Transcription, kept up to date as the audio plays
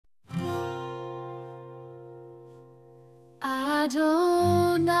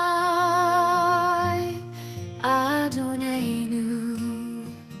Adonai Adoneinu.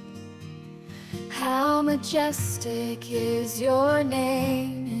 How majestic is your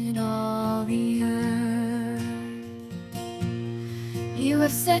name in all the earth. You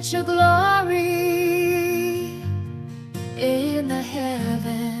have set your glory in the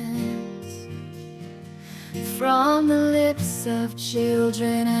heavens, from the lips of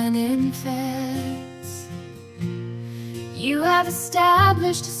children and infants. You have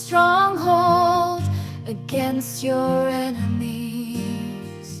established a stronghold against your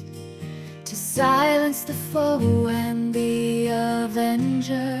enemies, to silence the foe and the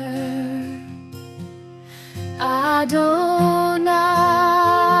avenger. Adonai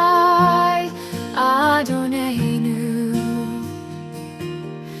Adoneinu.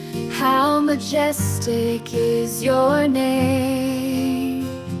 How majestic is your name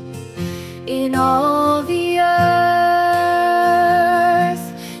in all the earth.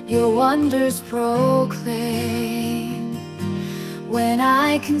 Your wonders proclaim. When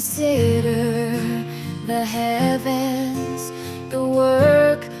I consider the heavens, the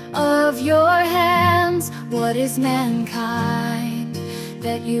work of your hands, what is mankind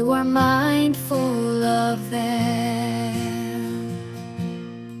that you are mindful of them?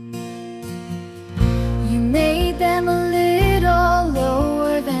 You made them a little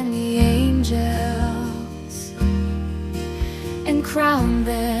lower than the angels, and crowned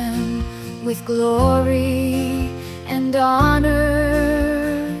them with glory and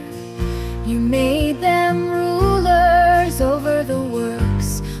honor. You made them rulers over the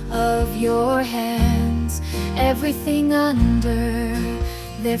works of your hands, everything under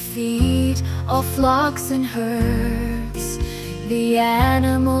their feet, all flocks and herds, the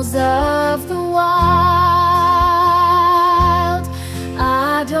animals of the wild.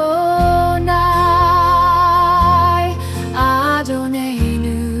 Adonai Adoneinu.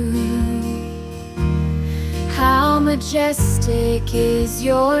 How majestic is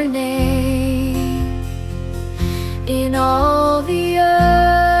your name in all the earth.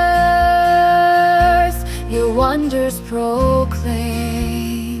 Your wonders proclaim.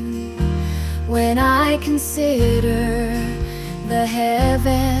 When I consider the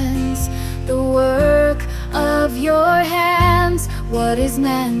heavens, the work of your hands, what is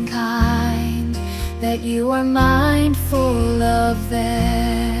mankind that you are mindful of them?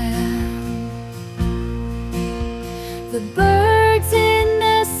 The birds in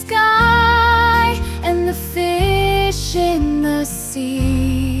the sky and the fish in the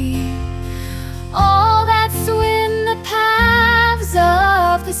sea, all that swim the paths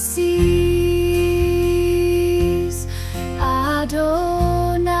of the seas.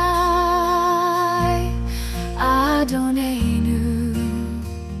 Adonai Adoneinu.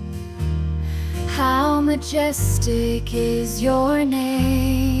 How majestic is your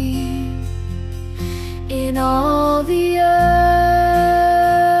name in all the earth.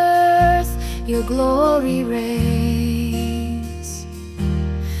 Your glory reigns.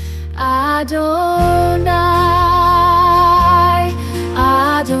 Adonai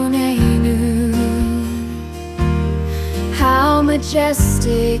Adoneinu. How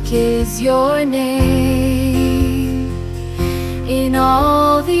majestic is your name in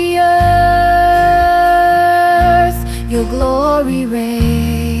all the earth. Your glory reigns.